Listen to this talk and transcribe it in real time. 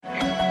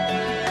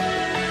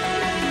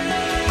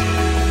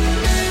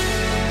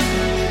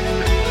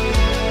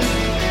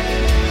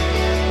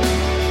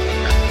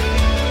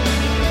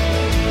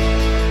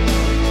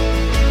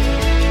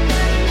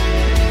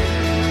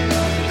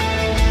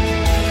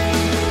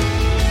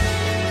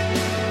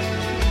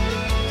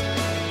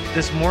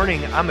This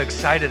morning, I'm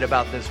excited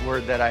about this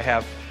word that I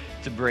have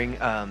to bring.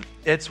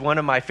 It's one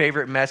of my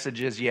favorite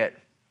messages yet.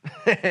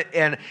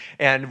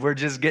 and we're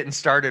just getting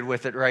started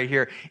with it right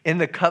here in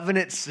the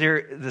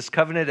this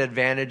Covenant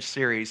Advantage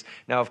series.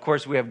 Now, of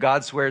course, we have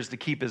God swears to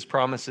keep his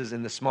promises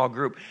in the small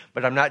group,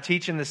 but I'm not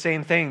teaching the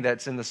same thing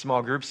that's in the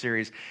small group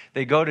series.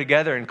 They go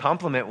together and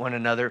complement one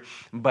another.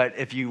 But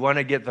if you want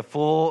to get the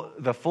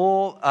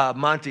full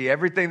Monty,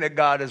 everything that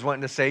God is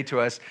wanting to say to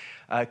us,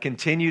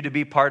 continue to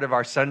be part of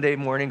our Sunday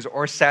mornings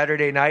or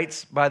Saturday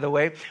nights, by the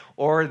way,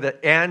 or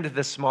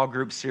the small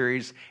group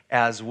series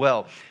as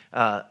well.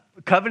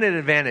 Covenant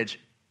advantage.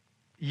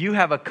 You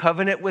have a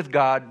covenant with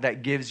God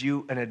that gives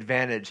you an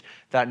advantage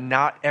that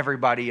not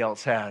everybody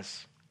else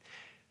has.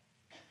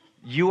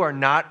 You are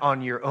not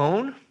on your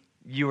own.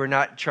 You are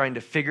not trying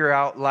to figure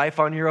out life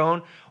on your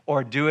own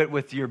or do it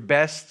with your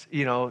best,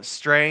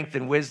 strength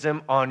and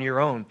wisdom on your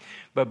own.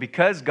 But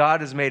because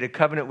God has made a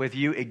covenant with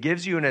you, it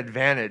gives you an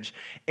advantage.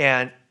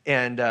 And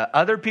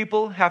other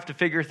people have to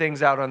figure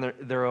things out on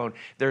their own.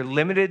 They're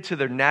limited to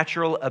their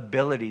natural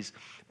abilities.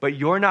 But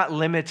you're not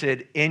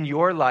limited in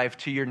your life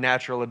to your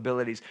natural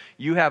abilities.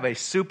 You have a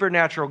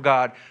supernatural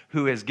God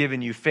who has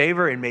given you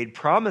favor and made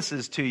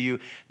promises to you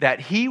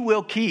that he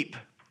will keep.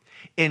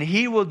 And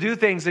he will do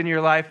things in your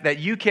life that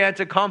you can't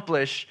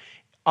accomplish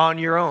on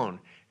your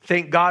own.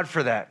 Thank God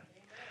for that.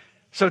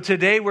 So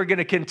today we're going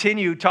to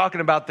continue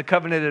talking about the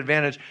covenant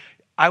advantage.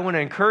 I want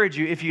to encourage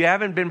you, if you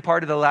haven't been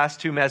part of the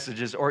last two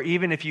messages, or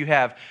even if you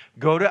have,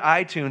 go to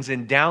iTunes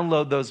and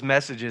download those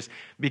messages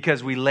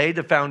because we laid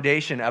the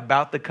foundation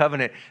about the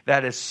covenant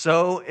that is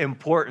so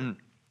important,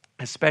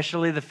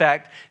 especially the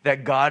fact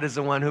that God is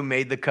the one who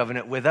made the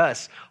covenant with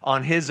us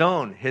on his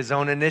own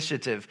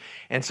initiative.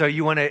 And so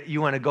you want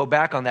to go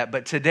back on that.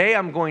 But today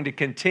I'm going to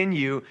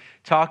continue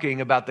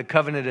talking about the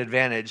covenant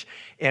advantage.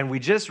 And we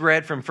just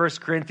read from 1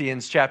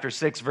 Corinthians chapter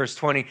 6, verse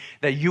 20,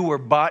 that you were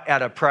bought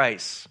at a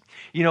price.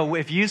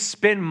 If you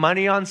spend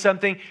money on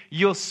something,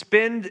 you'll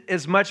spend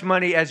as much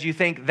money as you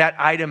think that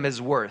item is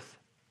worth.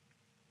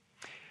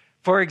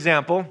 For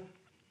example,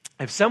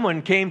 if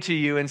someone came to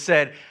you and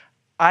said,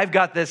 I've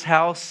got this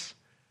house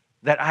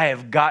that I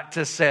have got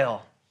to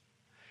sell.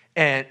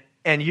 And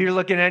you're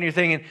looking at it and you're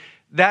thinking,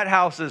 that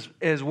house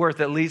is worth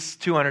at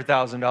least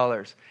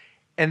 $200,000.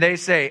 And they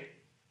say,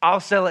 I'll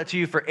sell it to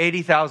you for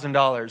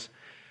 $80,000.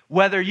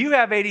 Whether you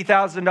have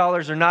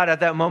 $80,000 or not at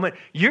that moment,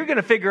 you're going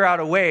to figure out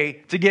a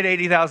way to get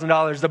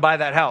 $80,000 to buy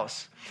that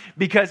house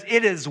because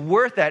it is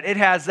worth that. It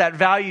has that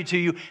value to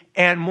you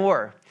and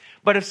more.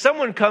 But if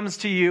someone comes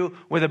to you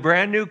with a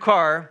brand new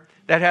car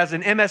that has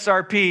an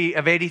MSRP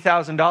of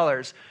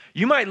 $80,000,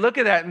 you might look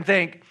at that and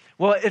think,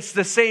 well, it's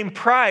the same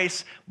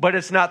price, but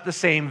it's not the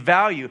same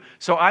value.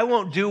 So I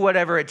won't do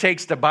whatever it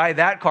takes to buy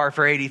that car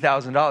for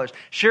 $80,000.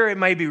 Sure, it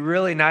may be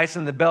really nice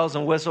and the bells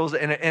and whistles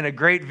and a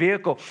great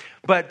vehicle,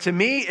 but to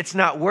me, it's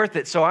not worth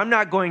it. So I'm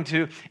not going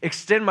to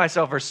extend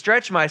myself or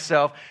stretch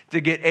myself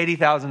to get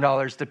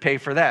 $80,000 to pay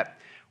for that.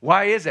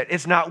 Why is it?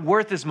 It's not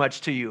worth as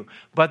much to you.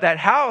 But that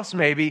house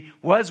maybe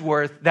was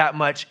worth that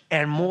much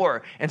and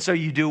more. And so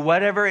you do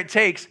whatever it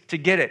takes to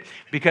get it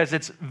because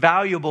it's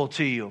valuable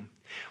to you.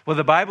 Well,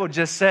 the Bible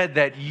just said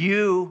that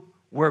you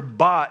were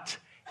bought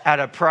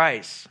at a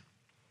price.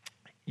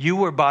 You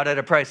were bought at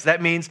a price.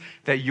 That means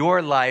that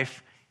your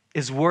life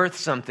is worth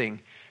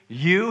something.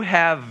 You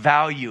have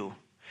value.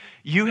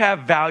 You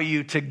have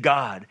value to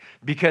God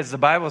because the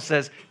Bible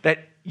says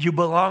that you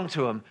belong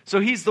to him. So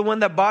he's the one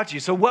that bought you.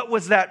 So what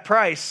was that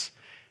price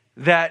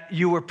that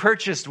you were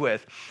purchased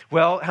with?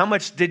 Well, how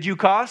much did you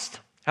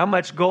cost? How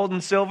much gold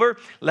and silver?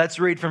 Let's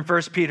read from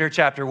 1 Peter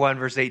chapter 1,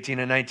 verse 18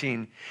 and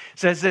 19. It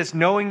says this,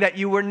 knowing that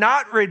you were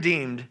not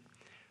redeemed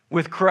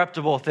with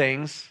corruptible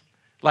things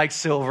like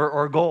silver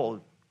or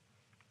gold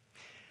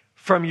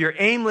from your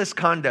aimless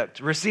conduct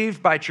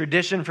received by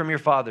tradition from your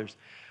fathers,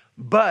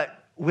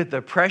 but with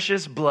the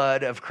precious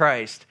blood of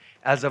Christ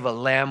as of a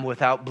lamb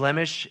without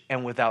blemish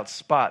and without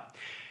spot.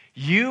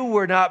 You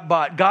were not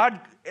bought. God,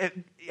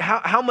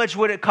 how much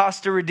would it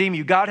cost to redeem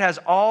you? God has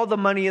all the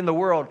money in the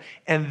world,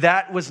 and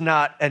that was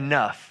not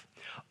enough.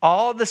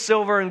 All the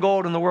silver and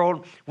gold in the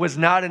world was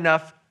not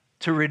enough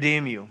to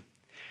redeem you.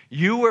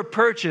 You were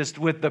purchased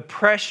with the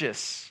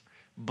precious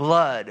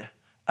blood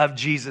of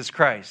Jesus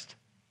Christ.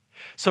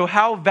 So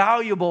how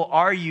valuable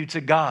are you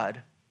to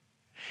God?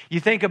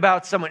 You think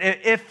about someone,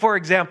 if, for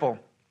example,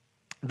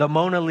 the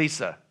Mona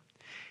Lisa,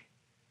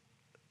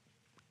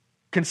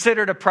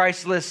 considered a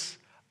priceless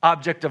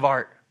object of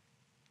art.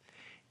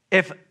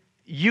 If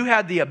you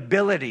had the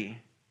ability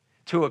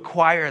to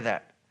acquire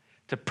that,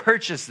 to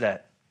purchase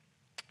that,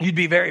 you'd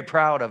be very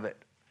proud of it.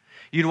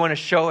 You'd want to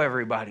show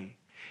everybody.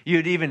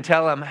 You'd even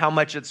tell them how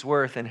much it's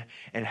worth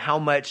and how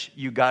much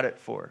you got it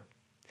for.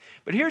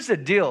 But here's the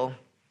deal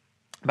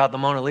about the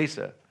Mona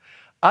Lisa.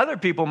 Other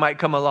people might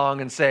come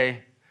along and say,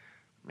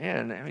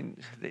 man, I mean,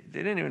 they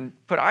didn't even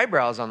put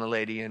eyebrows on the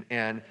lady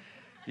and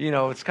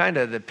it's kind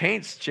of the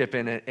paint's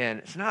chipping it and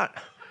it's not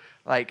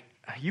like,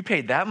 you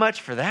paid that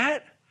much for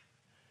that?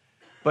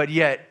 But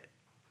yet,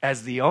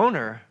 as the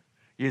owner,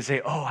 you'd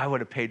say, oh, I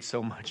would have paid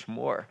so much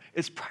more.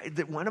 It's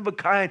probably one of a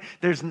kind.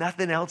 There's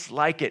nothing else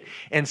like it.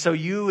 And so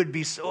you would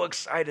be so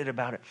excited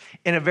about it.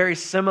 In a very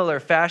similar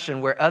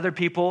fashion, where other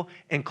people,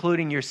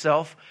 including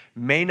yourself,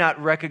 may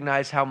not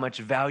recognize how much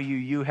value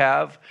you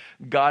have,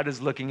 God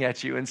is looking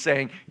at you and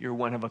saying, you're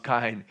one of a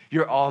kind.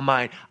 You're all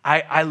mine.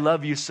 I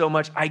love you so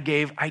much. I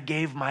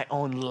gave my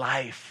own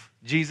life.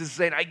 Jesus is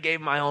saying, I gave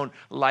my own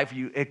life.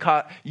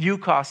 You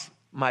cost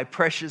my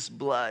precious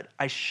blood.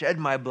 I shed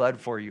my blood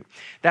for you.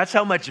 That's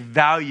how much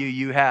value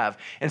you have.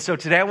 And so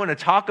today I want to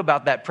talk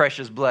about that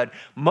precious blood.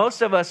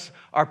 Most of us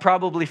are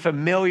probably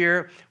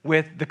familiar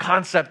with the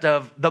concept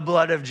of the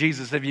blood of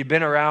Jesus. If you've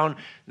been around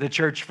the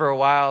church for a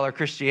while or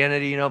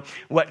Christianity,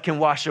 what can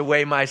wash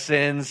away my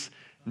sins?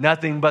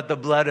 Nothing but the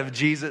blood of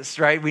Jesus,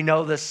 right? We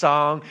know this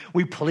song.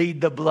 We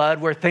plead the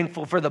blood. We're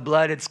thankful for the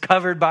blood. It's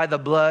covered by the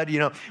blood.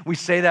 We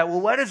say that.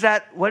 Well, what does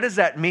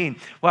that mean?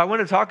 Well, I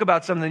want to talk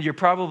about something you're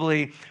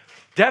probably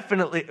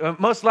definitely,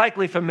 most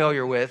likely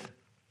familiar with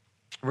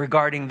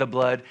regarding the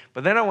blood.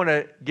 But then I want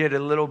to get a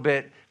little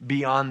bit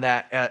beyond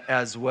that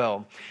as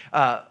well.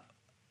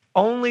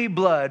 Only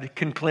blood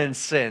can cleanse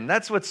sin.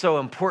 That's what's so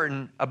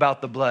important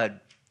about the blood.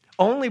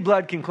 Only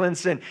blood can cleanse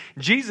sin.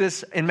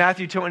 Jesus, in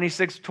Matthew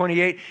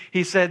 26:28,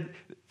 he said,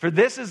 for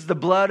this is the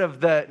blood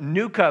of the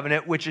new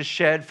covenant, which is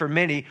shed for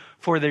many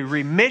for the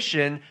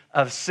remission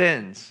of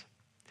sins.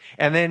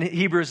 And then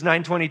Hebrews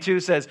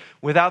 9:22 says,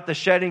 without the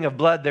shedding of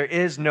blood, there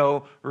is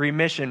no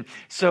remission.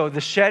 So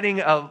the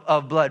shedding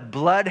of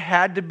blood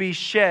had to be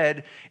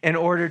shed in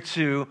order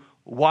to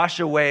wash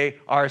away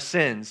our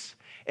sins.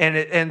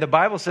 And the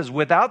Bible says,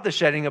 without the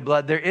shedding of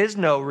blood, there is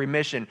no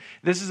remission.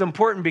 This is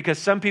important because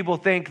some people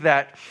think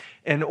that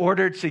in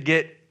order to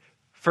get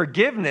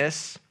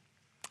forgiveness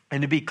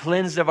and to be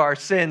cleansed of our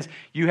sins,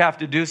 you have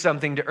to do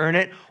something to earn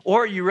it,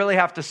 or you really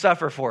have to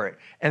suffer for it.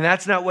 And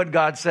that's not what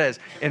God says.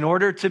 In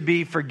order to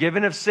be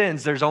forgiven of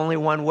sins, there's only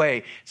one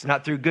way. It's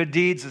not through good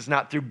deeds. It's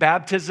not through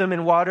baptism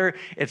in water.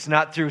 It's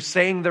not through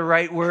saying the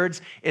right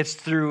words. It's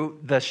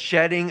through the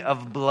shedding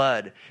of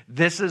blood.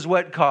 This is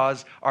what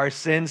caused our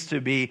sins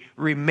to be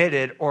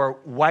remitted or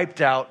wiped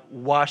out,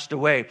 washed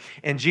away.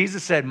 And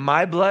Jesus said,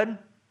 my blood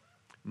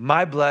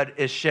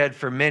is shed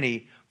for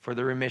many for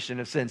the remission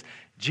of sins.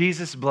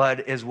 Jesus'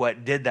 blood is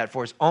what did that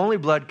for us. Only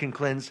blood can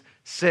cleanse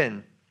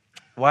sin.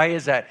 Why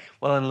is that?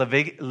 Well, in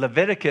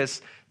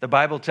Leviticus, the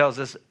Bible tells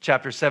us,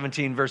 chapter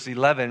 17, verse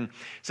 11,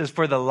 says,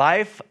 for the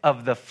life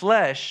of the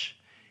flesh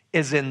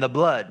is in the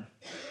blood,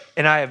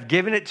 and I have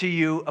given it to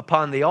you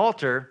upon the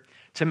altar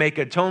to make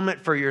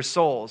atonement for your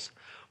souls.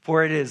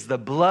 For it is the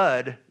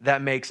blood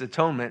that makes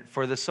atonement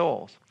for the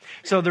souls.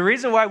 So the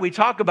reason why we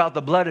talk about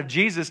the blood of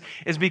Jesus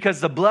is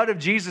because the blood of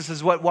Jesus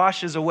is what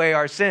washes away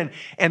our sin.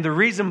 And the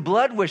reason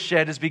blood was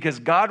shed is because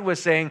God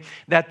was saying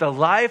that the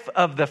life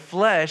of the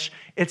flesh,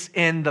 it's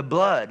in the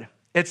blood.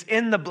 It's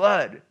in the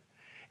blood.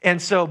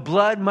 And so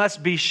blood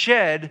must be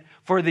shed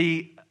for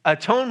the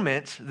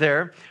atonement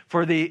there,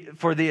 for the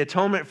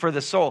atonement for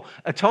the soul.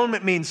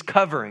 Atonement means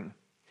covering.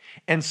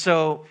 And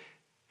so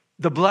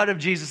the blood of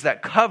Jesus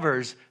that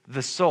covers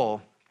the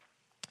soul,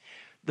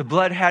 the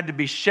blood had to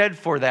be shed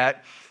for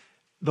that.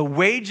 The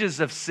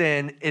wages of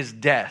sin is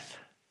death.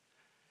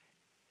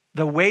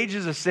 The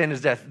wages of sin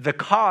is death. The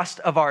cost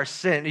of our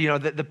sin,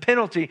 the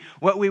penalty,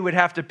 what we would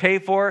have to pay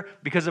for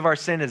because of our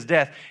sin is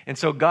death. And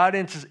so God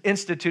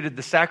instituted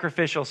the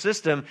sacrificial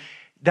system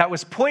that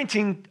was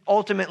pointing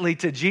ultimately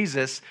to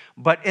Jesus.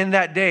 But in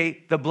that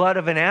day, the blood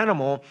of an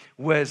animal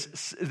was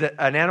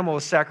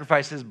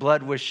sacrificed, his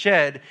blood was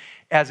shed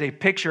as a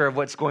picture of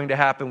what's going to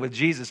happen with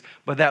Jesus.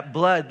 But that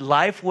blood,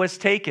 life was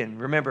taken.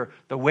 Remember,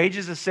 the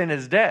wages of sin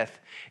is death.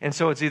 And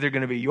so it's either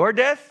going to be your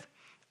death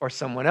or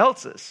someone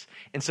else's.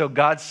 And so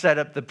God set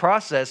up the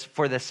process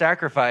for the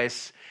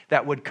sacrifice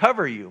that would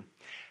cover you.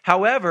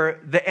 However,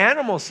 the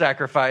animal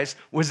sacrifice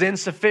was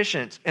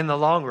insufficient in the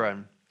long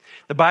run.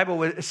 The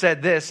Bible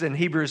said this in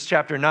Hebrews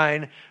chapter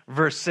 9,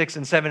 verse 6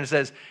 and 7. It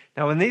says,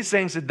 now when these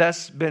things had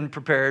thus been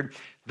prepared,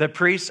 the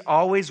priests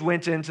always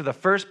went into the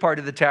first part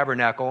of the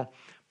tabernacle,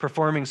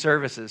 performing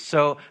services.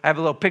 So I have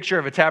a little picture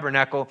of a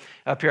tabernacle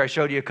up here I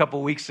showed you a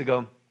couple weeks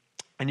ago.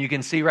 And you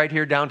can see right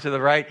here down to the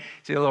right,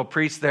 see a little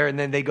priest there, and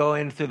then they go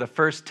in through the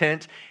first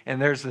tent,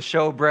 and there's the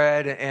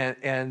showbread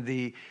and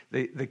the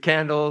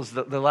candles,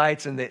 the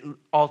lights, and the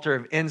altar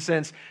of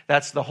incense.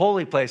 That's the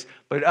holy place.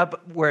 But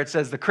up where it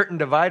says the curtain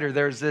divider,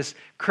 there's this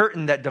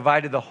curtain that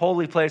divided the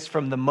holy place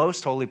from the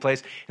most holy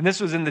place. And this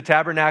was in the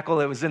tabernacle,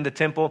 it was in the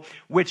temple,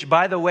 which,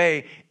 by the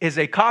way, is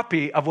a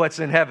copy of what's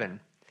in heaven.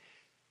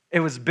 It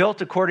was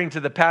built according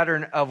to the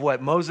pattern of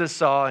what Moses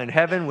saw in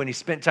heaven when he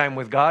spent time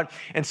with God.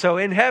 And so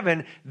in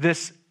heaven,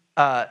 this,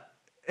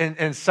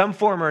 in some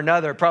form or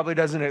another, probably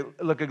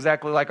doesn't look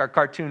exactly like our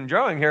cartoon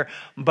drawing here,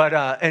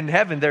 but in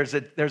heaven, there's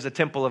a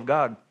temple of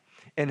God.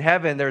 In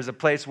heaven, there's a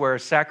place where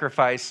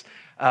sacrifice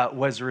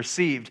was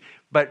received.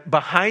 But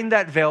behind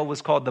that veil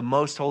was called the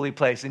most holy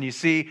place. And you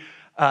see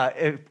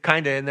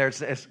kind of in there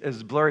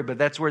is blurry, but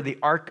that's where the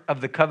Ark of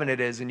the Covenant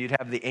is, and you'd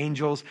have the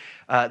angels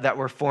that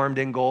were formed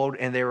in gold,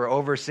 and they were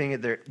overseeing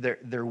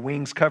it, their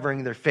wings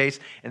covering their face,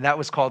 and that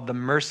was called the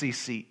mercy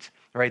seat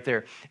right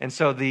there. And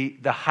so the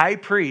high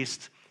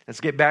priest,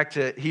 let's get back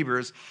to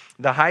Hebrews,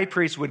 the high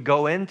priest would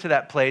go into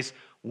that place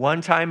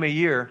one time a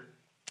year,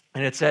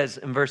 and it says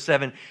in verse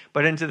 7,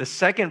 but into the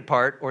second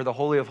part, or the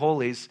Holy of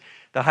Holies,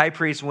 the high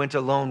priest went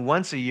alone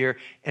once a year,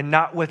 and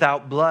not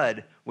without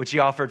blood, which he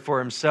offered for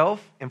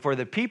himself and for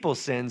the people's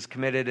sins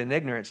committed in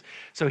ignorance.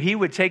 So he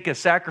would take a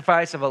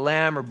sacrifice of a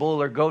lamb or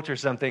bull or goat or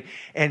something,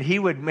 and he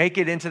would make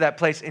it into that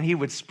place, and he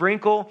would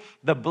sprinkle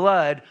the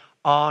blood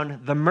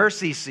on the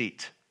mercy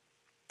seat.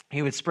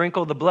 He would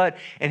sprinkle the blood,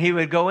 and he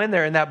would go in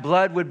there, and that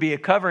blood would be a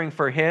covering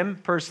for him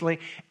personally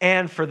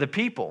and for the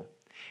people.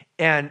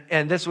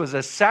 And this was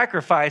a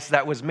sacrifice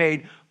that was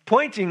made,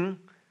 pointing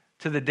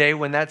to the day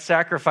when that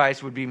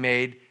sacrifice would be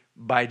made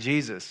by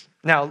Jesus.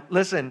 Now,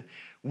 listen,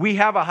 we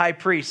have a high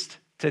priest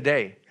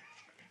today.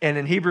 And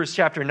in Hebrews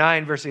chapter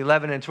 9, verse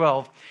 11 and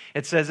 12,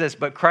 it says this,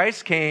 but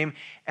Christ came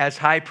as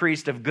high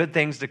priest of good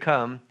things to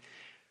come,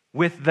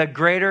 with the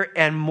greater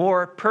and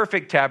more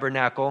perfect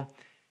tabernacle,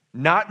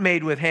 not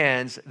made with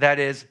hands, that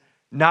is,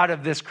 not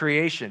of this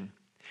creation.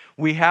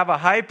 We have a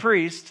high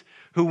priest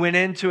who went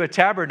into a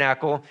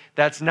tabernacle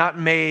that's not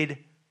made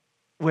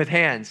with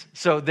hands.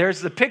 So there's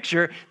the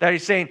picture that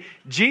he's saying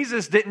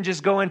Jesus didn't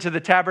just go into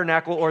the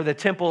tabernacle or the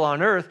temple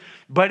on earth,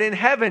 but in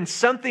heaven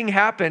something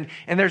happened,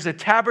 and there's a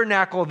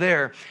tabernacle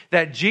there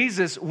that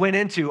Jesus went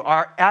into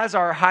as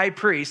our high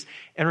priest.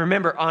 And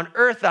remember, on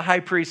earth the high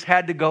priest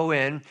had to go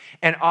in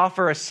and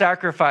offer a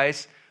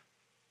sacrifice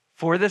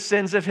for the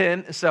sins of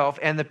himself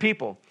and the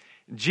people.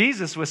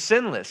 Jesus was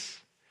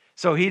sinless,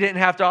 so he didn't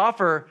have to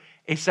offer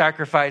a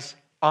sacrifice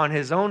on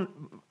his own.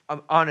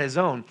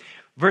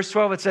 Verse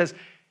 12, it says,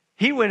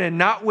 he went in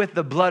not with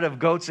the blood of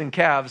goats and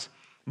calves,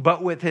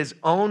 but with his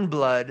own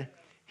blood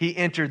he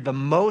entered the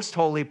most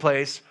holy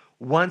place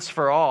once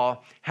for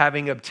all,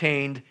 having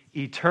obtained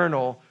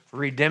eternal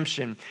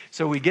redemption.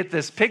 So we get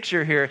this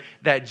picture here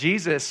that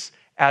Jesus,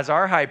 as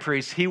our high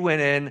priest, he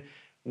went in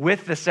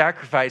with the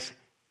sacrifice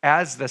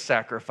as the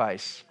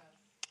sacrifice.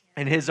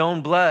 And his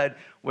own blood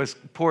was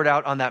poured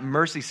out on that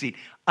mercy seat.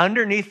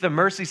 Underneath the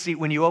mercy seat,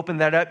 when you open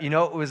that up, you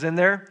know what was in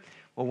there?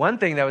 Well, one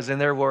thing that was in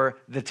there were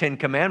the 10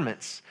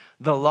 Commandments,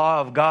 the law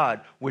of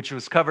God, which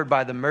was covered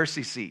by the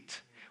mercy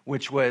seat,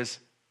 which was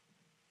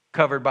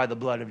covered by the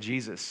blood of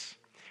Jesus,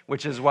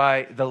 which is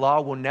why the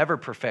law will never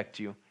perfect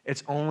you.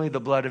 It's only the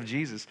blood of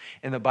Jesus.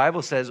 And the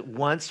Bible says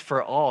once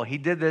for all. He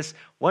did this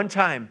one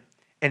time,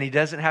 and he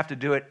doesn't have to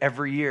do it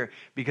every year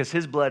because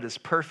his blood is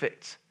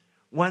perfect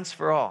once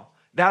for all.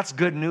 That's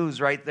good news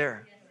right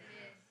there. Yes,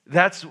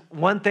 that's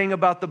one thing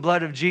about the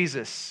blood of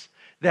Jesus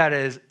that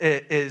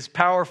is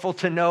powerful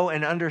to know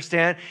and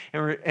understand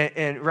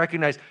and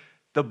recognize.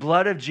 The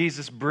blood of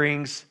Jesus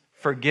brings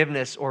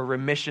forgiveness or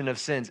remission of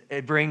sins.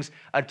 It brings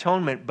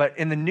atonement. But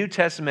in the New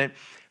Testament,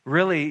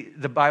 really,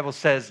 the Bible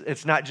says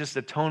it's not just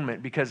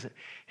atonement, because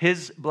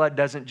his blood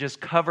doesn't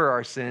just cover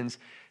our sins.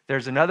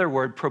 There's another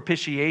word,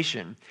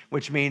 propitiation,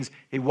 which means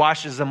he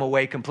washes them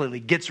away completely,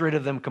 gets rid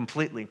of them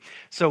completely.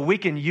 So we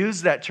can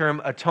use that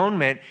term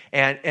atonement,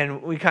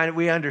 and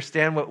we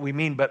understand what we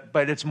mean,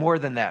 but it's more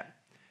than that.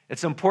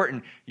 It's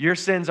important. Your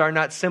sins are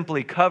not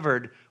simply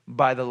covered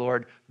by the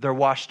Lord, they're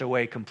washed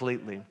away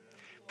completely.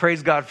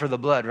 Praise God for the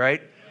blood,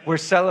 right? We're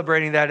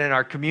celebrating that in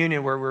our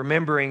communion. We're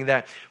remembering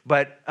that.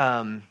 But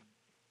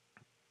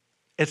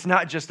it's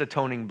not just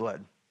atoning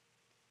blood.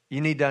 You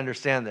need to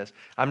understand this.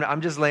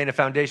 I'm just laying a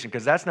foundation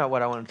because that's not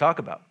what I want to talk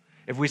about.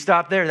 If we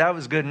stop there, that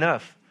was good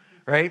enough,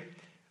 right?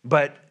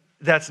 But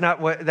that's not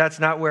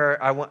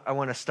where I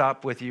want to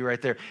stop with you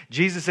right there.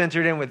 Jesus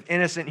entered in with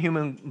innocent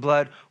human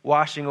blood,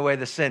 washing away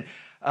the sin.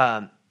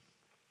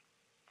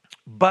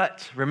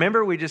 But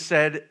remember, we just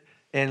said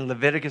in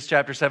Leviticus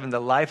chapter 7,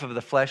 the life of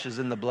the flesh is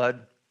in the blood.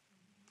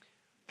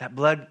 That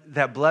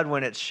blood,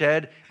 when it's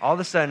shed, all of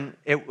a sudden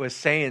it was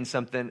saying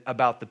something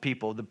about the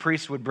people. The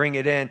priest would bring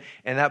it in,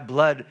 and that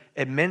blood,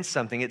 it meant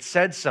something. It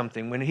said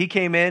something. When he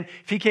came in,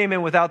 if he came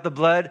in without the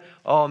blood,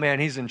 oh man,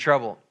 he's in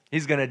trouble.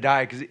 He's going to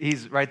die because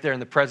he's right there in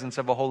the presence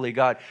of a holy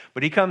God.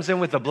 But he comes in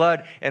with the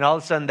blood, and all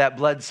of a sudden that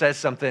blood says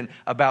something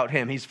about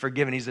him. He's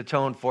forgiven. He's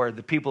atoned for.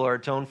 The people are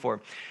atoned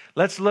for.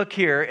 Let's look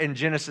here in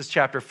Genesis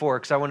chapter 4,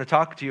 because I want to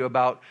talk to you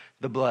about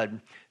the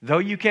blood. Though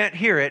you can't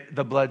hear it,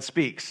 the blood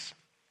speaks.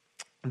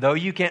 Though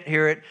you can't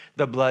hear it,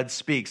 the blood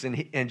speaks.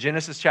 In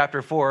Genesis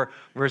chapter 4,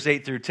 verse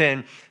 8 through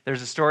 10,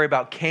 there's a story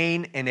about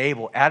Cain and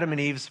Abel, Adam and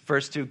Eve's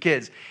first two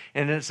kids.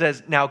 And it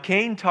says, now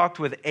Cain talked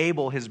with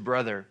Abel, his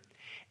brother.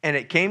 And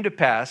it came to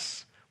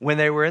pass, when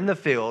they were in the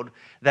field,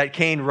 that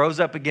Cain rose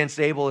up against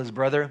Abel, his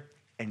brother,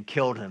 and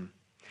killed him.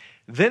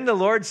 Then the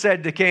Lord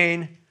said to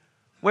Cain,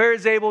 where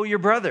is Abel, your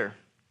brother?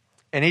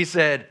 And he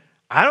said,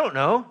 I don't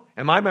know.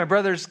 Am I my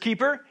brother's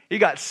keeper? He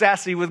got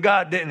sassy with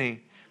God, didn't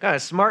he? Kind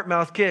of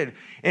smart-mouthed kid.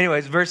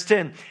 Anyways, verse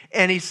 10.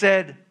 And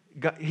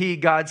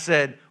God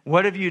said,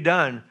 what have you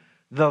done?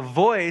 The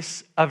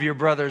voice of your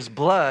brother's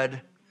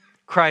blood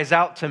cries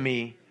out to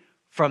me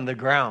from the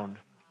ground.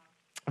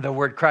 The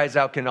word cries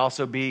out can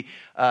also be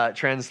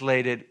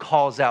translated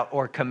calls out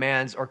or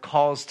commands or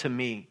calls to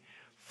me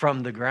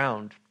from the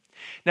ground.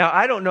 Now,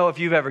 I don't know if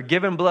you've ever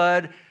given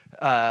blood,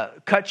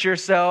 cut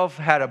yourself,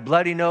 had a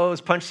bloody nose,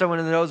 punched someone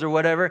in the nose or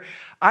whatever.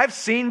 I've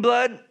seen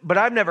blood, but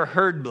I've never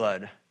heard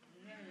blood.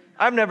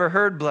 I've never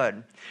heard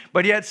blood.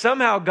 But yet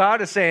somehow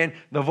God is saying,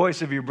 the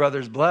voice of your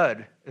brother's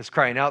blood is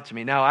crying out to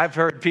me. Now, I've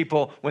heard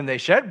people, when they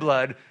shed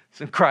blood,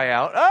 cry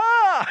out,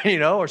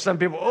 or some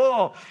people,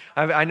 oh.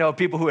 I know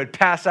people who would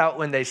pass out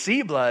when they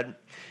see blood.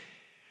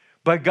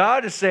 But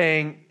God is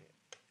saying,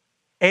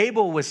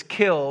 Abel was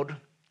killed,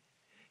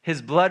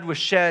 his blood was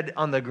shed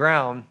on the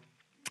ground,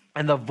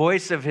 and the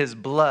voice of his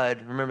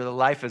blood, remember the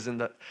life is in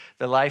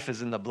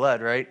the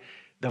blood, right?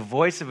 The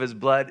voice of his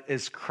blood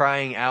is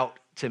crying out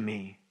to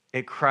me.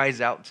 It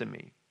cries out to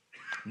me.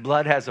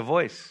 Blood has a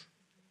voice.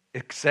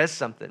 It says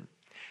something.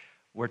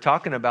 We're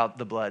talking about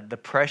the blood, the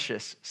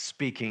precious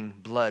speaking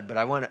blood. But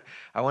I want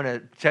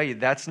to tell you,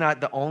 that's not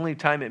the only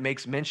time it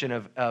makes mention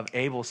of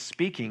Abel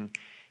speaking.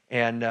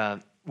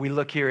 And we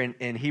look here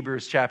in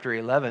Hebrews chapter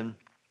 11.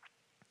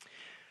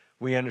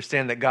 We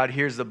understand that God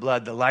hears the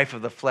blood, the life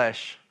of the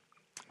flesh,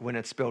 when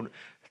it's spilled.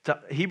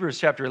 Hebrews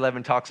chapter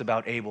 11 talks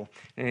about Abel.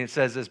 And it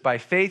says this, by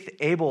faith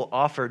Abel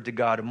offered to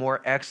God a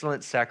more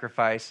excellent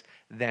sacrifice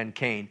than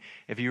Cain.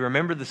 If you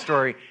remember the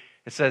story,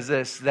 it says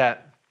this,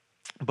 that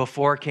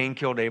before Cain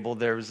killed Abel,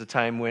 there was a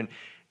time when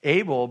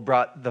Abel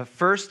brought the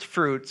first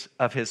fruits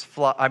of his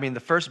flock, the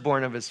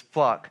firstborn of his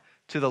flock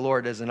to the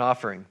Lord as an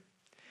offering.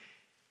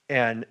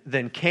 And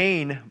then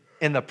Cain,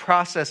 in the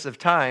process of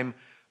time,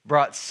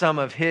 brought some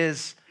of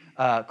his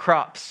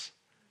crops,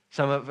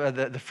 some of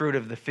the fruit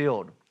of the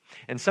field.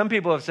 And some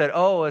people have said,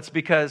 oh, it's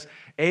because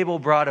Abel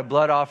brought a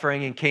blood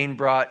offering and Cain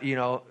brought,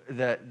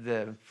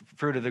 the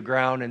fruit of the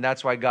ground, and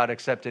that's why God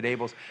accepted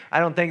Abel's. I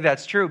don't think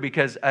that's true,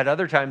 because at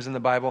other times in the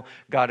Bible,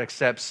 God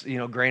accepts,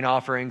 grain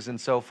offerings and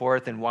so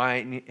forth, and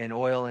wine and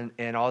oil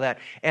and all that.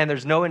 And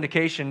there's no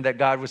indication that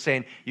God was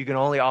saying, you can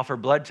only offer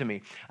blood to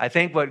me. I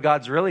think what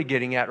God's really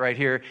getting at right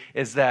here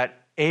is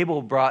that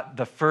Abel brought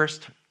the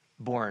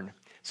firstborn.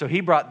 So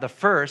he brought the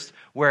first,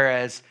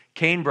 whereas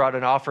Cain brought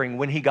an offering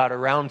when he got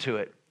around to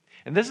it.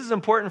 And this is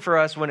important for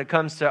us when it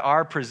comes to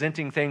our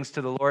presenting things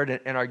to the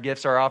Lord and our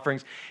gifts, our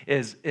offerings,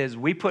 is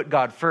we put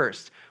God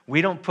first.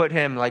 We don't put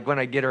him, like when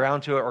I get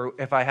around to it or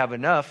if I have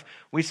enough,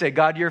 we say,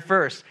 God, you're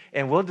first.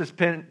 And we'll just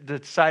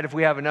decide if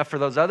we have enough for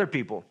those other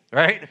people,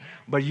 right?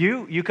 But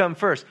you come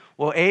first.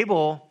 Well,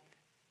 Abel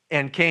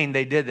and Cain,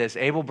 they did this.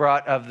 Abel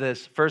brought of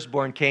this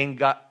firstborn, Cain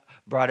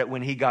brought it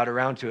when he got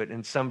around to it.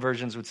 And some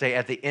versions would say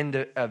at the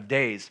end of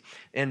days,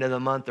 end of the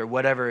month or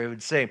whatever it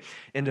would say,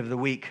 end of the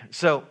week.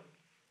 So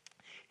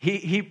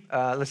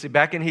let's see,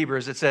 back in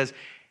Hebrews, it says,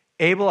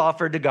 Abel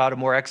offered to God a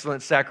more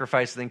excellent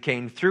sacrifice than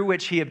Cain, through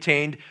which he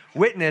obtained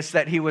witness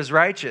that he was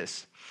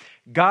righteous.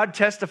 God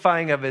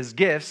testifying of his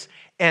gifts,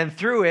 and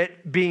through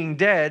it, being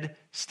dead,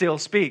 still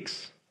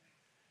speaks.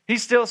 He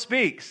still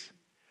speaks.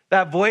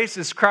 That voice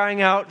is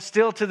crying out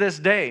still to this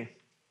day.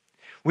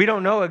 We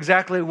don't know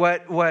exactly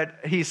what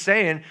he's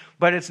saying,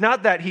 but it's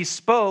not that he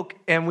spoke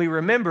and we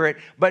remember it,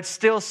 but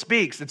still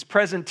speaks. It's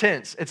present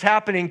tense. It's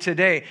happening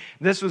today.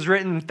 This was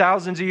written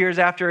thousands of years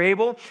after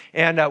Abel,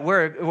 and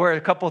we're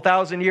a couple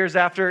thousand years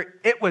after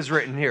it was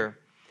written here.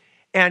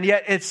 And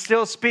yet it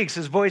still speaks.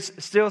 His voice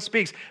still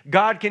speaks.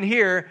 God can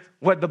hear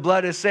what the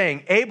blood is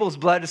saying. Abel's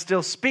blood is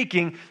still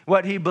speaking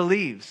what he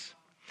believes.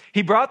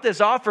 He brought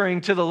this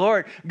offering to the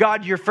Lord.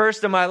 God, you're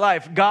first in my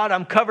life. God,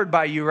 I'm covered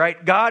by you,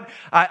 right? God,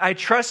 I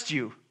trust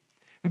you.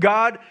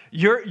 God,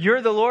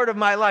 you're the Lord of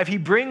my life. He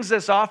brings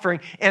this offering,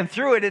 and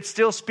through it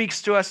still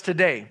speaks to us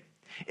today.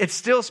 It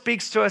still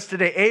speaks to us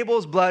today.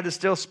 Abel's blood is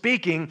still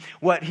speaking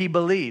what he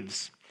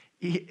believes.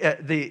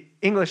 The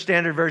English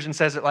Standard Version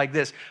says it like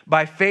this: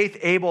 by faith,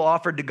 Abel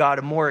offered to God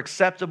a more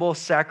acceptable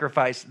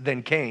sacrifice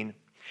than Cain,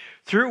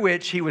 through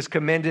which he was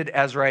commended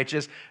as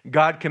righteous,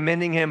 God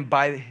commending him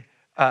by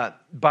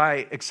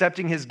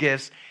accepting his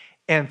gifts,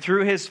 and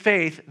through his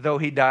faith, though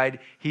he died,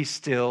 he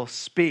still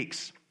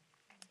speaks.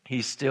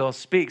 He still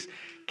speaks.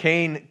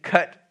 Cain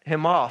cut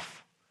him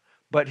off,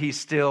 but he's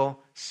still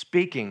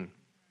speaking.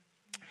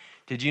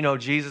 Did you know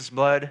Jesus'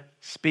 blood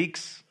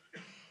speaks?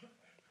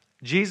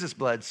 Jesus'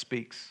 blood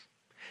speaks.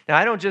 Now,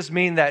 I don't just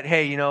mean that,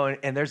 hey,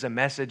 and there's a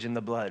message in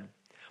the blood,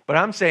 but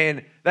I'm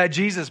saying that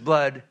Jesus'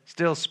 blood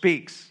still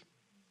speaks.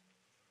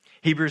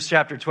 Hebrews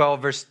chapter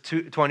 12, verse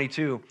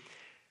 22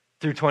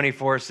 through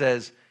 24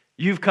 says,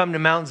 you've come to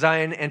Mount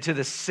Zion and to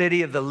the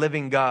city of the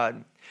living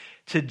God,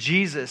 to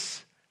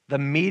Jesus, the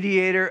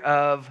mediator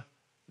of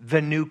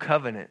the new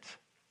covenant.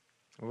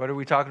 What are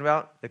we talking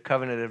about? The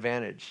covenant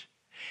advantage.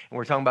 And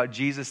we're talking about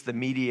Jesus, the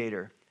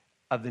mediator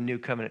of the new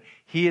covenant.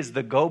 He is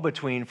the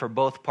go-between for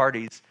both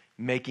parties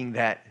making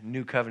that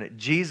new covenant.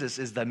 Jesus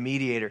is the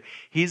mediator.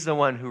 He's the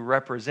one who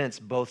represents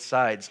both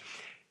sides.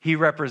 He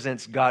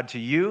represents God to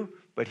you,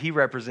 but he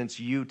represents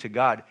you to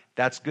God.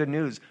 That's good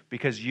news,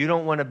 because you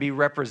don't want to be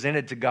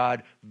represented to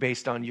God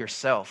based on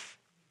yourself.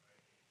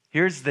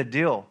 Here's the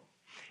deal.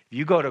 If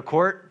you go to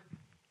court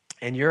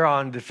and you're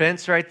on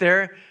defense right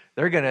there,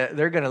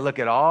 They're gonna look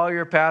at all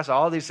your past,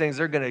 all these things.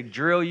 They're gonna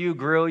drill you,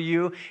 grill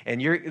you, and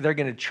they're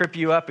gonna trip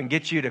you up and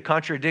get you to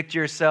contradict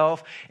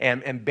yourself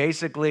and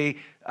basically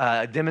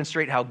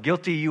demonstrate how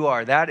guilty you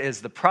are. That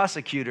is the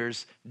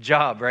prosecutor's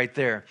job right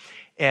there.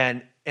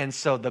 And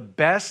so the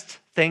best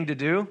thing to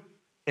do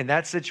in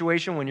that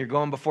situation when you're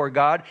going before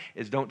God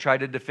is don't try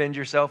to defend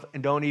yourself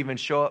and don't even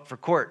show up for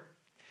court.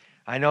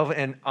 I know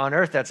on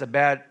earth that's a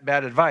bad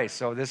advice.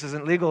 So this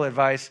isn't legal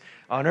advice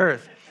on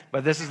earth,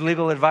 but this is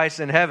legal advice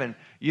in heaven.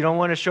 You don't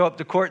want to show up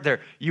to court there.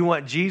 You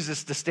want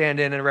Jesus to stand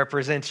in and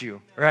represent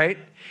you, right?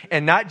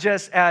 And not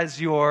just as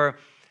your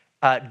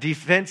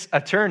defense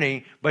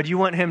attorney, but you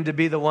want him to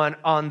be the one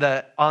on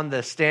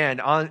the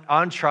stand,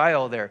 on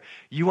trial there.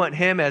 You want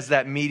him as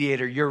that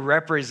mediator, your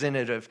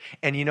representative.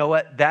 And you know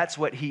what? That's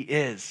what he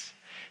is.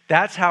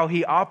 That's how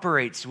he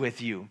operates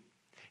with you.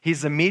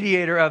 He's the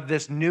mediator of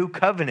this new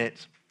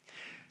covenant.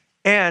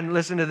 And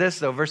listen to this,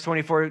 though. Verse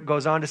 24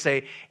 goes on to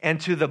say, and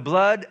to the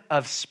blood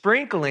of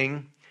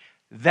sprinkling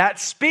that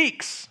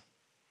speaks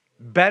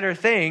better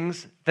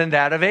things than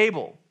that of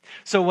Abel.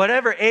 So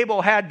whatever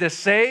Abel had to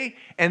say,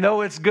 and though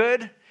it's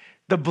good,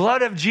 the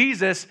blood of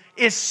Jesus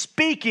is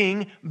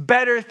speaking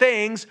better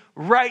things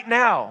right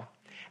now.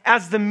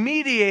 As the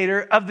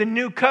mediator of the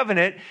new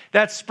covenant,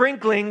 that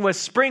sprinkling was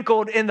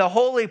sprinkled in the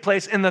holy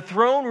place, in the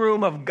throne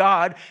room of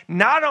God,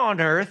 not on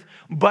earth,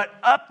 but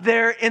up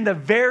there in the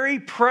very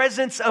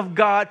presence of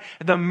God,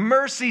 the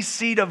mercy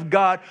seat of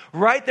God,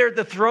 right there at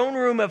the throne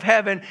room of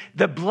heaven.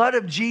 The blood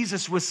of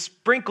Jesus was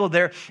sprinkled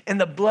there, and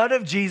the blood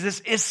of Jesus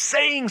is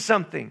saying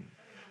something.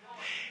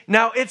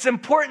 Now, it's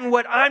important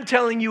what I'm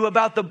telling you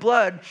about the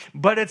blood,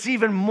 but it's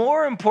even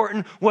more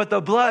important what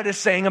the blood is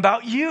saying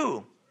about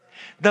you.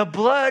 The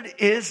blood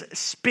is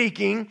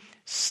speaking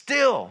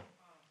still.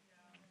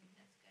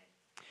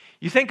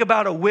 You think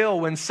about a will.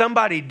 When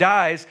somebody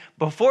dies,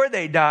 before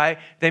they die,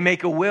 they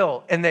make a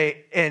will.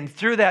 And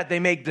through that, they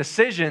make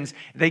decisions.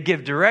 They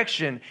give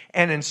direction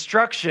and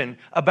instruction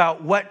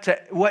about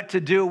what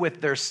to do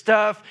with their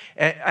stuff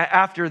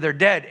after they're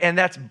dead. And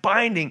that's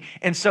binding.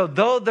 And so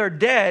though they're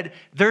dead,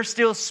 they're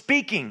still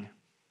speaking.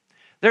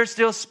 They're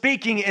still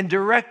speaking and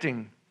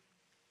directing.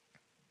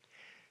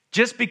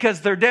 Just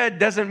because they're dead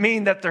doesn't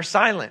mean that they're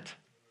silent.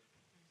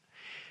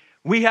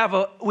 We have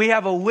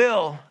a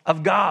will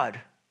of God.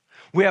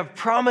 We have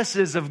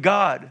promises of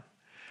God.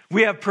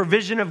 We have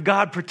provision of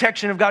God,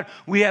 protection of God.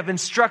 We have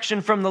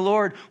instruction from the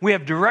Lord. We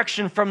have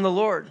direction from the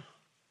Lord.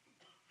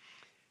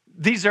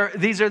 These are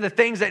the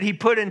things that he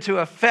put into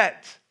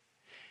effect.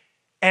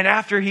 And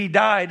after he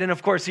died, and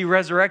of course he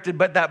resurrected,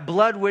 but that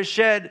blood was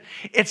shed,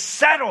 it's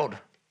settled.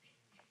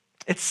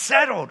 It's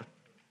settled.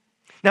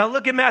 Now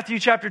look at Matthew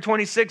chapter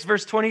 26,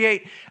 verse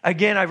 28.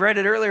 Again, I read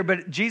it earlier,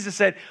 but Jesus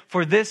said,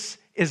 for this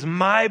is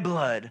my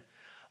blood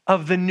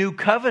of the new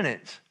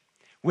covenant,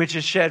 which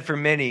is shed for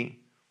many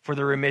for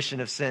the remission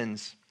of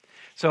sins.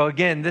 So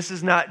again, this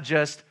is not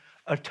just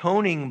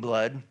atoning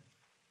blood,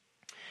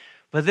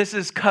 but this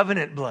is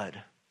covenant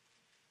blood.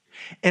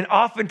 And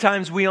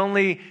oftentimes we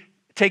only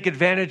take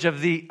advantage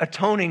of the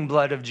atoning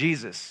blood of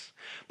Jesus,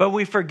 but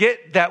we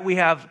forget that we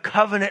have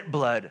covenant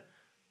blood.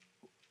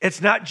 It's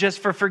not just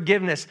for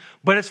forgiveness,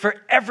 but it's for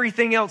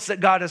everything else that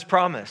God has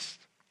promised.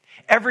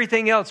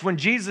 Everything else. When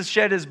Jesus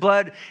shed his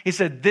blood, he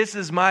said, this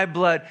is my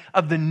blood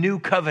of the new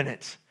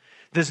covenant.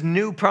 This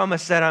new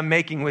promise that I'm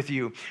making with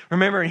you.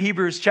 Remember in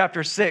Hebrews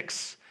chapter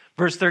 6,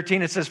 verse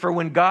 13, it says, for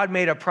when God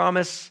made a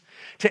promise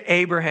to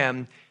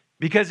Abraham,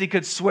 because he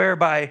could swear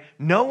by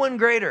no one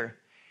greater,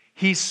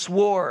 he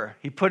swore,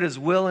 he put his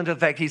will into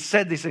effect. He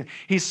said these things.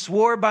 He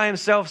swore by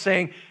himself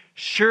saying,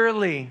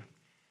 surely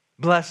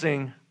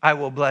blessing, I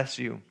will bless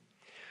you.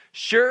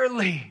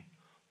 Surely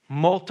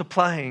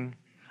multiplying,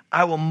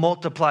 I will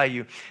multiply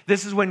you.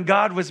 This is when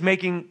God was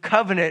making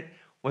covenant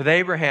with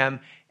Abraham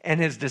and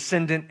his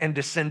descendant and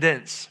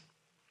descendants.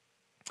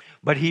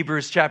 But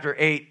Hebrews chapter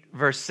 8,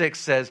 verse 6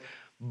 says,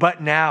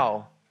 but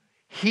now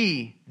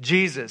he,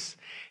 Jesus,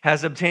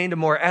 has obtained a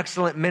more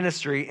excellent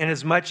ministry,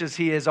 inasmuch as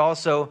he is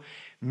also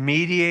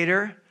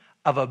mediator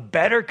of a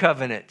better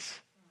covenant,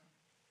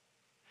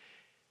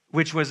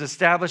 which was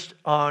established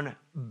on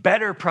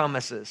better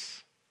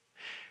promises.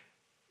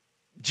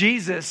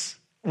 Jesus,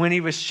 when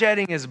he was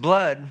shedding his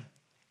blood,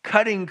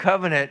 cutting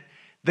covenant,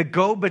 the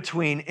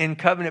go-between in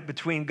covenant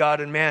between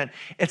God and man,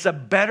 it's a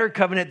better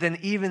covenant than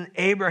even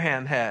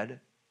Abraham had.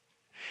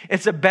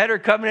 It's a better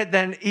covenant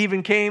than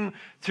even came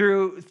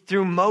through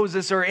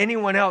Moses or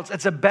anyone else.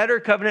 It's a better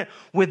covenant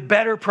with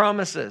better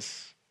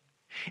promises.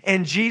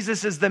 And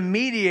Jesus is the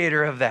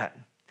mediator of that.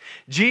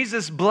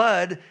 Jesus'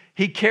 blood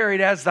he carried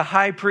as the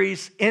high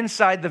priest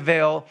inside the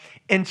veil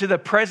into the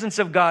presence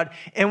of God.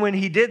 And when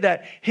he did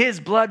that, his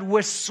blood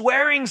was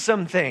swearing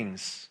some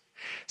things.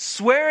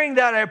 Swearing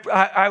that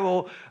I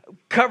will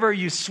cover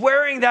you.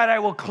 Swearing that I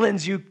will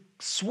cleanse you.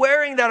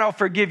 swearing that I'll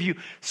forgive you,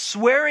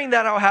 swearing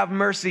that I'll have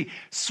mercy,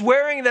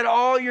 swearing that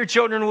all your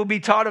children will be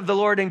taught of the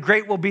Lord and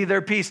great will be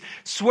their peace,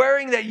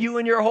 swearing that you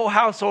and your whole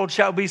household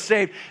shall be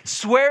saved,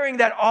 swearing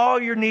that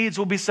all your needs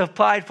will be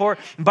supplied for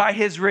by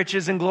his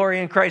riches and glory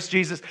in Christ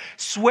Jesus,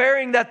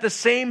 swearing that the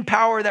same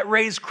power that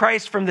raised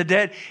Christ from the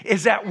dead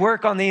is at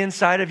work on the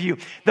inside of you.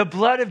 The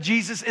blood of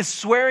Jesus is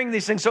swearing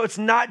these things. So it's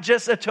not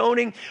just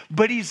atoning,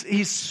 but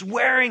he's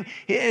swearing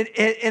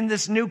in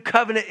this new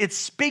covenant. It's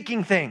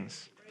speaking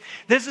things.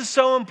 This is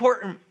so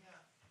important.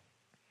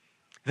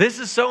 This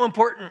is so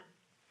important.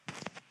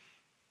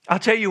 I'll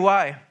tell you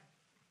why.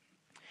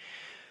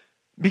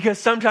 Because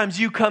sometimes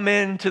you come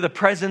into the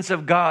presence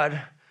of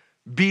God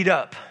beat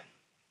up.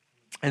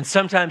 And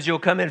sometimes you'll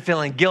come in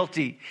feeling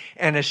guilty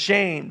and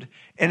ashamed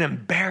and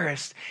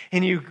embarrassed.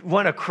 And you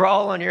want to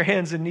crawl on your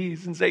hands and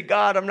knees and say,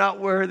 God, I'm not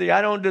worthy.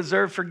 I don't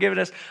deserve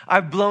forgiveness.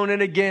 I've blown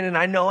it again. And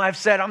I know I've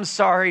said I'm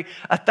sorry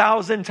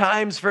 1,000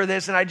 times for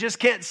this. And I just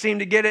can't seem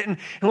to get it. And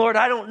Lord,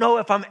 I don't know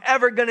if I'm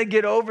ever going to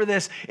get over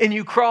this. And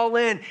you crawl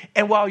in.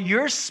 And while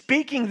you're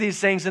speaking these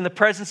things in the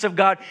presence of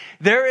God,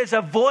 there is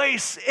a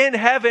voice in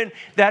heaven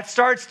that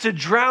starts to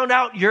drown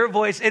out your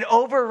voice. It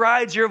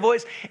overrides your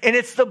voice. And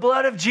it's the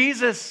blood of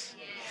Jesus.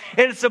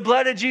 And it's the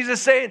blood of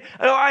Jesus saying,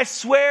 oh, I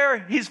swear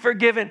he's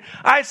forgiven.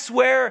 I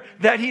swear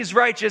that he's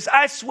righteous.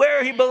 I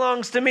swear he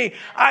belongs to me.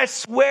 I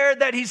swear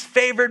that he's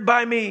favored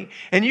by me.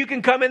 And you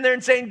can come in there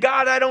and say,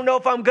 God, I don't know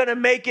if I'm going to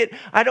make it.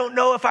 I don't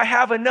know if I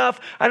have enough.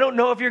 I don't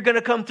know if you're going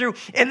to come through.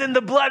 And then the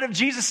blood of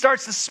Jesus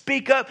starts to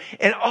speak up,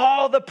 and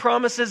all the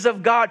promises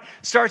of God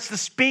starts to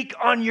speak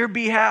on your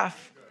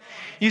behalf.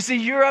 You see,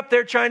 you're up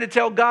there trying to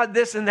tell God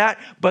this and that,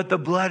 but the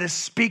blood is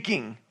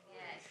speaking.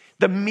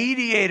 The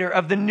mediator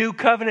of the new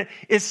covenant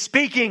is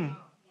speaking.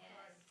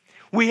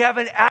 We have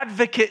an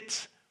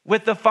advocate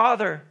with the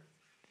Father.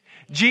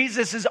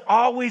 Jesus is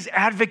always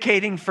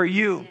advocating for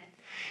you.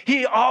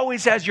 He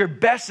always has your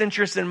best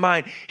interest in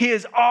mind. He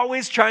is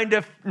always trying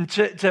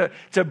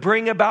to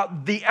bring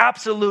about the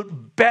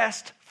absolute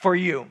best for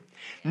you.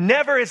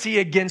 Never is he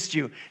against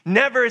you.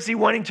 Never is he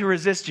wanting to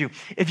resist you.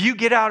 If you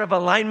get out of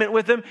alignment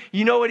with him,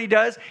 you know what he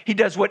does? He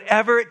does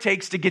whatever it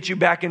takes to get you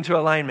back into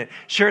alignment.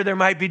 Sure, there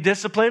might be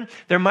discipline.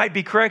 There might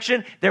be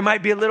correction. There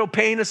might be a little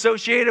pain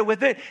associated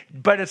with it.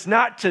 But it's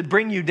not to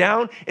bring you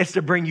down. It's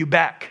to bring you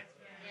back.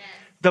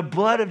 The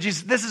blood of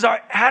Jesus. This is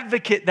our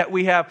advocate that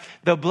we have.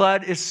 The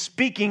blood is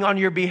speaking on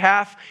your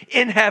behalf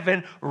in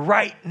heaven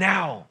right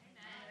now.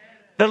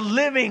 The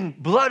living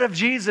blood of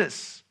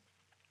Jesus.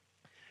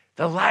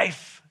 The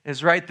life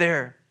is right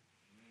there.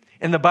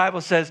 And the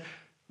Bible says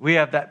we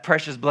have that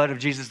precious blood of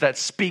Jesus that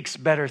speaks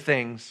better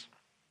things.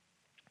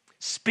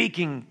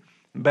 Speaking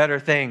better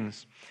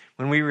things.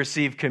 When we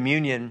receive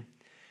communion,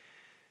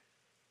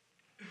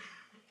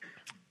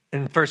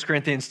 in 1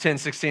 Corinthians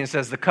 10:16 it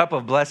says, the cup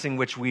of blessing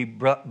which we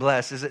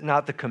bless, is it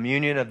not the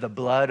communion of the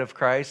blood of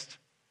Christ?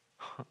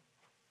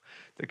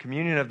 The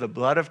communion of the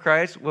blood of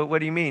Christ? What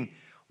do you mean?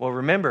 Well,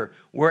 remember,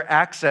 we're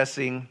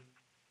accessing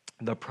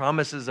the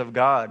promises of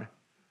God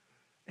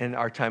in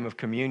our time of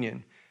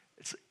communion.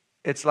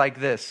 It's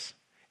like this.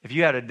 If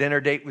you had a dinner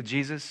date with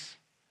Jesus,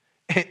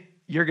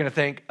 you're going to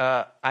think,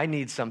 I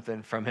need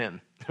something from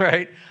him,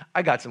 right?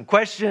 I got some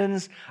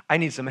questions. I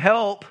need some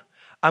help.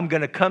 I'm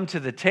going to come to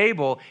the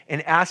table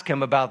and ask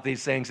him about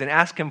these things and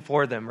ask him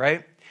for them,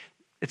 right?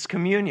 It's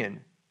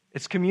communion.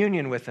 It's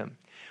communion with him.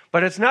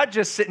 But it's not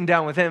just sitting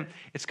down with him.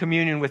 It's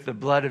communion with the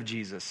blood of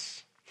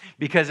Jesus.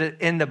 Because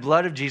in the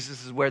blood of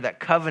Jesus is where that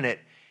covenant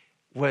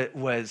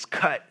was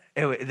cut.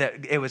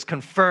 It was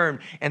confirmed,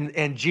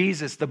 and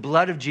Jesus, the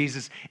blood of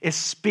Jesus, is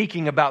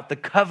speaking about the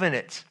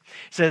covenant.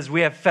 It says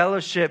we have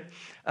fellowship,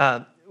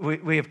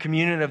 we have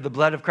communion of the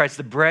blood of Christ.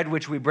 The bread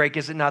which we break,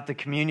 is it not the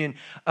communion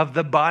of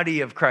the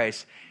body of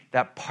Christ?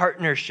 That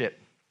partnership,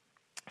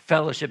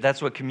 fellowship,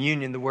 that's what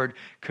communion, the word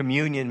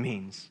communion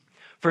means.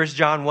 1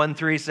 John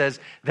 1:3 says,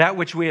 that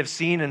which we have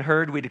seen and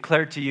heard we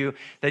declare to you,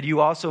 that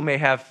you also may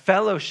have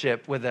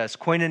fellowship with us,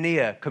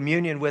 koinonia,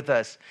 communion with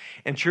us.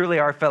 And truly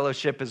our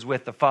fellowship is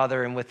with the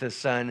Father and with his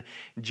Son,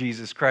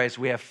 Jesus Christ.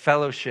 We have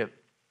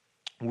fellowship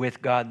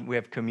with God. We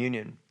have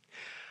communion.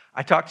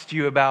 I talked to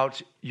you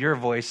about your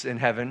voice in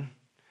heaven.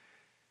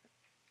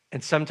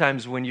 And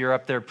sometimes when you're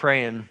up there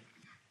praying,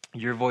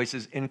 your voice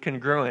is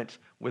incongruent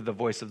with the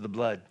voice of the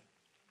blood.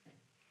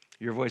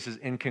 Your voice is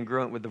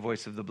incongruent with the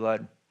voice of the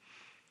blood.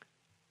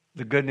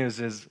 The good news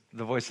is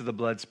the voice of the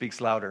blood speaks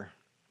louder.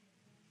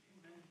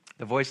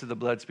 The voice of the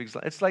blood speaks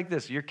louder. It's like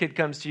this. Your kid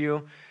comes to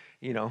you,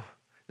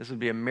 this would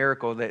be a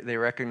miracle that they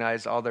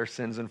recognize all their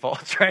sins and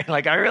faults, right?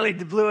 Like, I really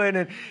blew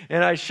it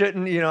and I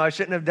shouldn't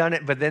have done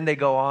it. But then they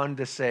go on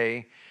to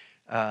say,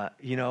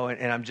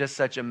 and I'm just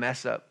such a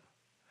mess up.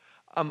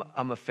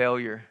 I'm a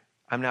failure.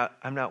 I'm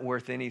not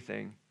worth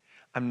anything.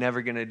 I'm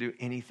never going to do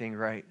anything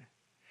right.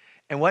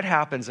 And what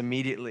happens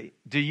immediately?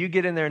 Do you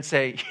get in there and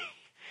say,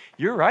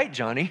 you're right,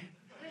 Johnny?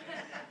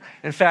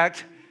 In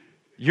fact,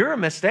 you're a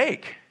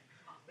mistake.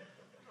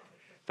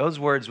 Those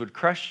words would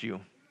crush you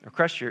or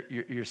crush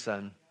your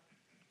son.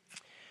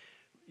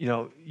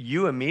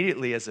 You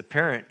immediately as a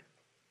parent,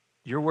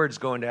 your words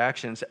go into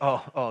action.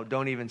 Oh,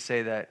 don't even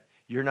say that.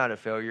 You're not a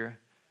failure.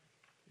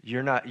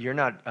 You're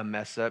not a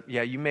mess up.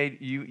 Yeah,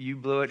 you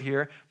blew it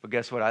here, but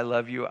guess what? I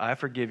love you. I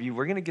forgive you.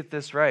 We're going to get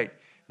this right.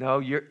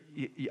 No,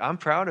 I'm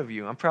proud of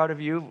you. I'm proud of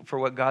you for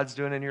what God's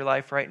doing in your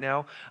life right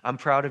now. I'm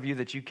proud of you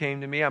that you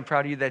came to me. I'm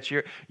proud of you that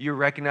you're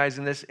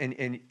recognizing this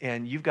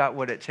and you've got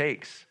what it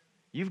takes.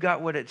 You've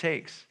got what it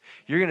takes.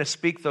 You're going to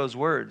speak those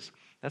words.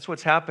 That's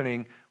what's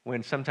happening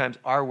when sometimes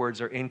our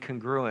words are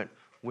incongruent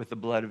with the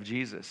blood of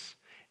Jesus.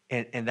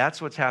 And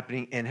that's what's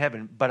happening in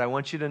heaven. But I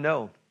want you to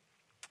know,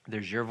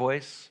 there's your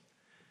voice,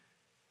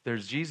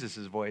 there's Jesus'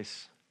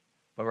 voice,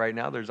 but right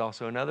now there's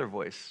also another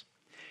voice.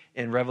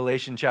 In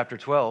Revelation chapter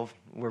 12,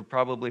 we're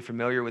probably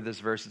familiar with this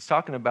verse. It's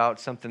talking about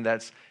something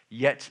that's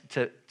yet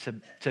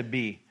to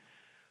be.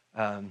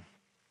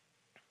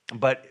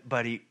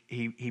 But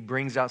he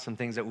brings out some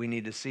things that we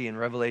need to see. In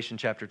Revelation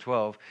chapter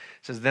 12, it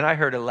says, "Then I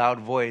heard a loud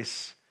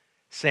voice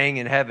saying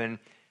in heaven,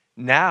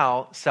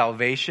 'Now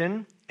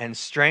salvation and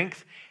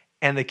strength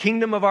and the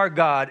kingdom of our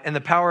God and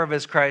the power of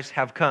his Christ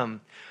have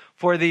come.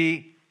 For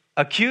the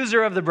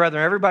accuser of the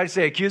brethren,'" everybody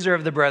say accuser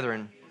of the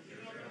brethren.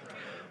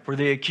 "For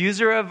the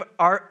accuser of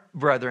our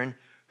brethren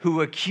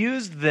who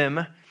accused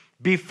them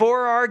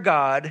before our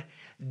God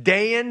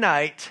day and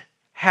night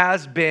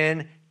has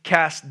been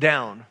cast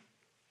down."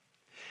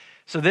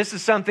 So this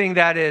is something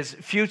that is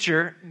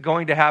future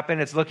going to happen.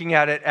 It's looking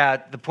at it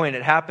at the point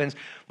it happens.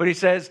 But he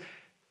says,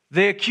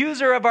 the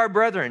accuser of our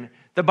brethren.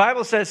 The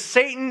Bible says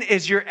Satan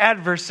is your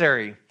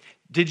adversary.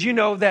 Did you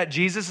know that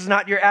Jesus is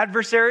not your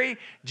adversary?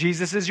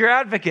 Jesus is your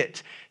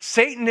advocate.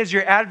 Satan is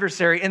your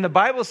adversary. And the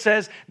Bible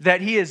says that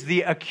he is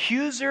the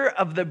accuser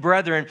of the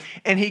brethren.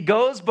 And he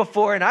goes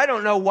before, and I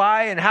don't know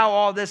why and how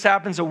all this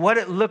happens or what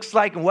it looks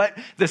like and what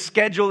the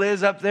schedule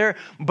is up there.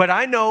 But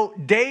I know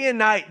day and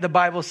night, the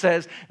Bible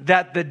says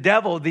that the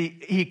devil,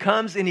 he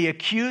comes and he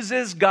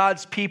accuses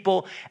God's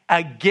people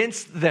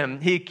against them.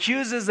 He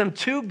accuses them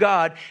to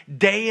God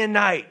day and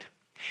night.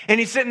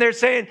 And he's sitting there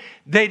saying,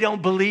 they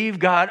don't believe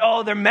God.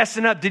 Oh, they're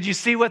messing up. Did you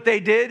see what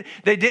they did?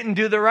 They didn't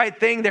do the right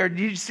thing there.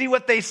 Did you see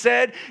what they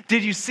said?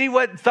 Did you see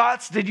what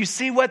thoughts? Did you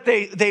see what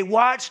they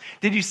watched?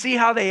 Did you see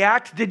how they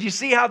act? Did you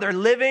see how they're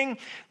living?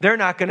 They're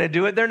not going to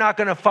do it. They're not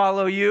going to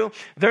follow you.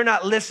 They're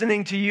not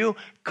listening to you.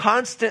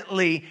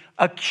 Constantly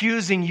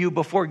accusing you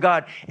before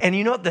God. And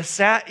you know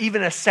what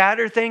even a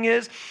sadder thing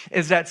is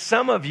that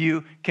some of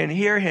you can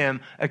hear him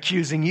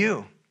accusing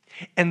you.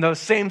 And those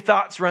same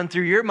thoughts run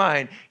through your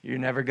mind. You're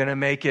never going to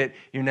make it.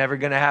 You're never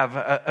going to have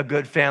a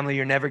good family.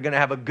 You're never going to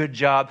have a good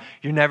job.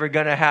 You're never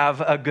going to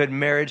have a good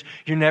marriage.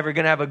 You're never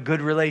going to have a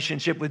good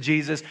relationship with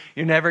Jesus.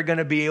 You're never going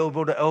to be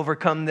able to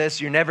overcome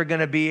this. You're never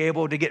going to be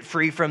able to get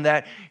free from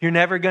that. You're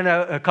never going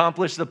to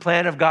accomplish the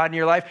plan of God in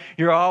your life.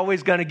 You're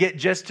always going to get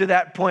just to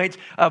that point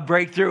of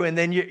breakthrough, and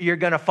then you're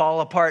going to fall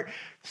apart.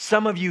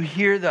 Some of you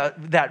hear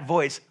that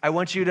voice. I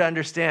want you to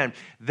understand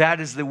that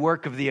is the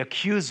work of the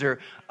accuser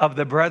of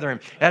the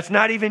brethren. That's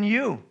not even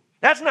you.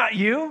 That's not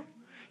you.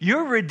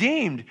 You're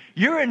redeemed.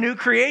 You're a new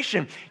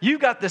creation.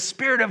 You've got the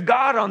Spirit of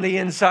God on the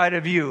inside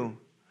of you.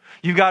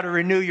 You've got to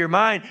renew your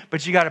mind,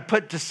 but you got to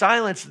put to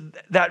silence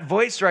that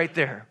voice right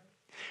there.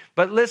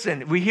 But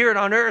listen, we hear it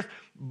on earth,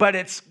 but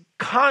it's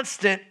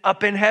constant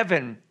up in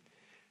heaven.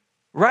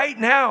 Right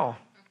now,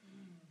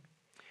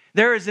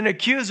 there is an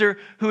accuser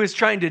who is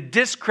trying to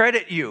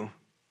discredit you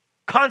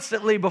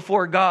constantly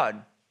before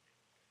God.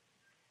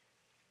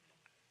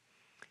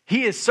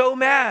 He is so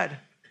mad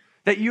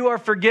that you are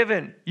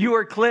forgiven, you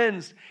are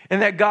cleansed,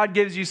 and that God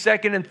gives you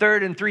second and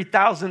third and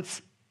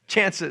 3,000th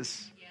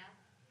chances. Yeah.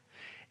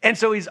 And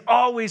so he's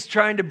always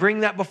trying to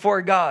bring that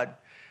before God.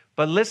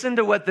 But listen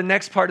to what the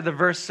next part of the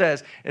verse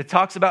says. It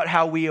talks about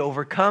how we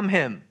overcome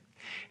him.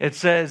 It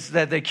says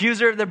that the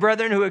accuser of the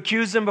brethren who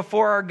accused them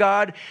before our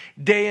God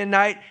day and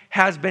night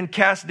has been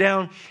cast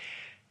down.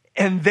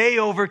 And they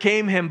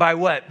overcame him by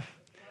what?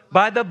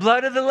 By the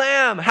blood of the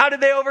Lamb. How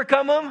did they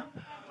overcome him?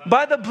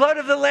 By the blood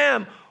of the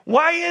Lamb.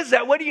 Why is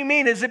that? What do you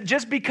mean? Is it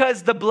just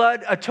because the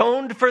blood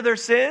atoned for their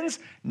sins?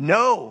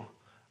 No.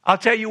 I'll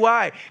tell you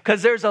why.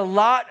 Because there's a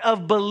lot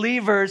of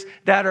believers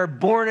that are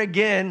born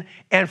again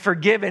and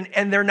forgiven,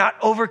 and they're not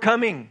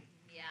overcoming.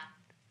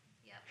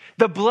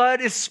 The blood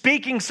is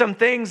speaking some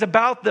things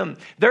about them.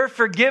 They're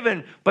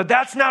forgiven, but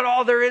that's not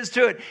all there is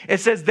to it.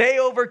 It says they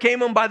overcame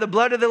them by the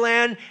blood of the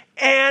Lamb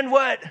and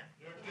what?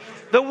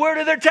 The word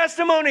of their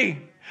testimony.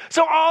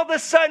 So all of a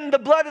sudden, the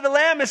blood of the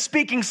Lamb is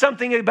speaking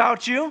something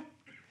about you.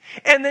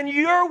 And then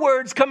your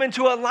words come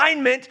into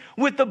alignment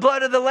with the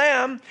blood of the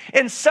Lamb,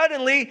 and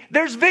suddenly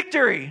there's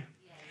victory.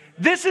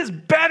 This is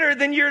better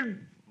than you're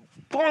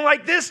going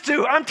like this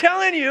to. I'm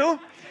telling you.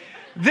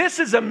 This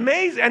is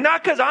amazing. And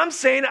not because I'm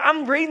saying it,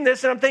 I'm reading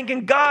this and I'm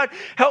thinking, God,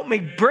 help me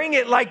bring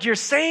it like you're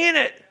saying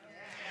it.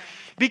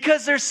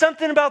 Because there's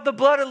something about the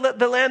blood of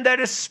the Lamb that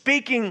is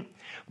speaking.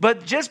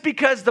 But just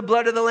because the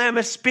blood of the Lamb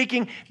is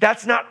speaking,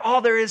 that's not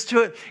all there is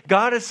to it.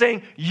 God is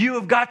saying, you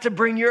have got to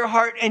bring your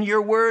heart and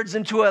your words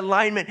into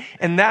alignment.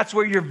 And that's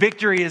where your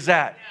victory is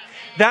at.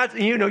 That,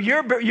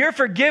 you're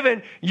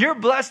forgiven. You're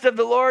blessed of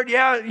the Lord.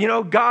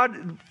 Yeah,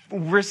 God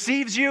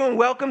receives you and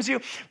welcomes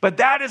you. But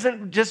that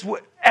isn't just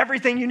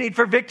everything you need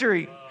for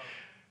victory.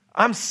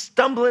 I'm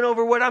stumbling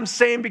over what I'm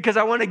saying because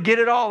I want to get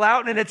it all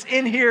out, and it's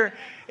in here,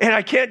 and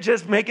I can't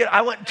just make it.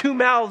 I want two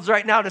mouths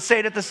right now to say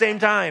it at the same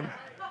time.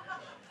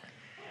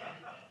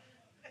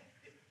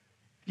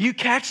 You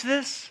catch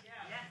this?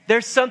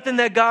 There's something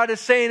that God is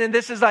saying, and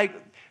this is like,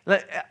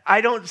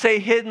 I don't say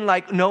hidden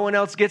like no one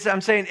else gets it.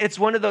 I'm saying it's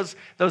one of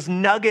those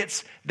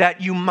nuggets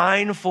that you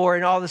mine for,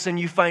 and all of a sudden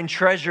you find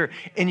treasure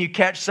and you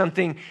catch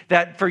something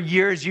that for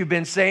years you've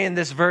been saying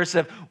this verse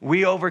of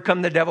we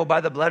overcome the devil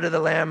by the blood of the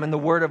Lamb and the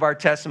word of our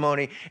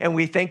testimony. And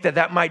we think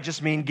that might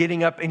just mean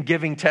getting up and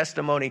giving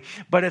testimony.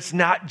 But it's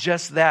not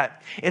just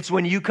that. It's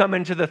when you come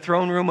into the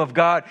throne room of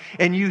God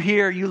and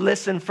you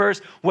listen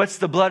first. What's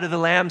the blood of the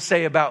Lamb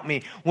say about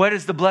me? What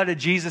is the blood of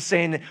Jesus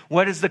saying?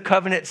 What does the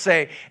covenant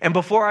say? And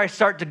before I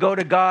start to go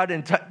to God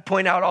and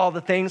point out all the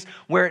things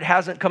where it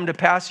hasn't come to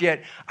pass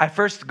yet, I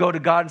first go to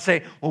God and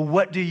say, well,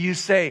 what do you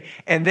say?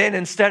 And then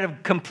instead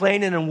of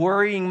complaining and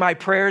worrying my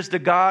prayers to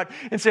God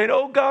and saying,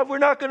 oh God, we're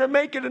not going to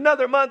make it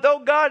another month.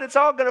 Oh God, it's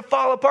all going to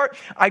fall apart.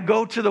 I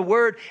go to the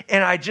word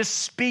and I just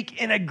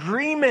speak in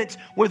agreement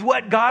with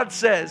what God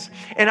says.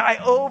 And I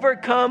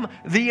overcome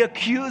the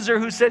accuser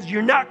who says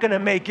you're not going to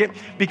make it,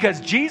 because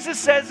Jesus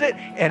says it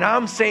and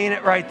I'm saying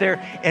it right there.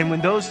 And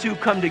when those two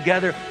come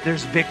together,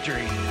 there's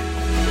victory.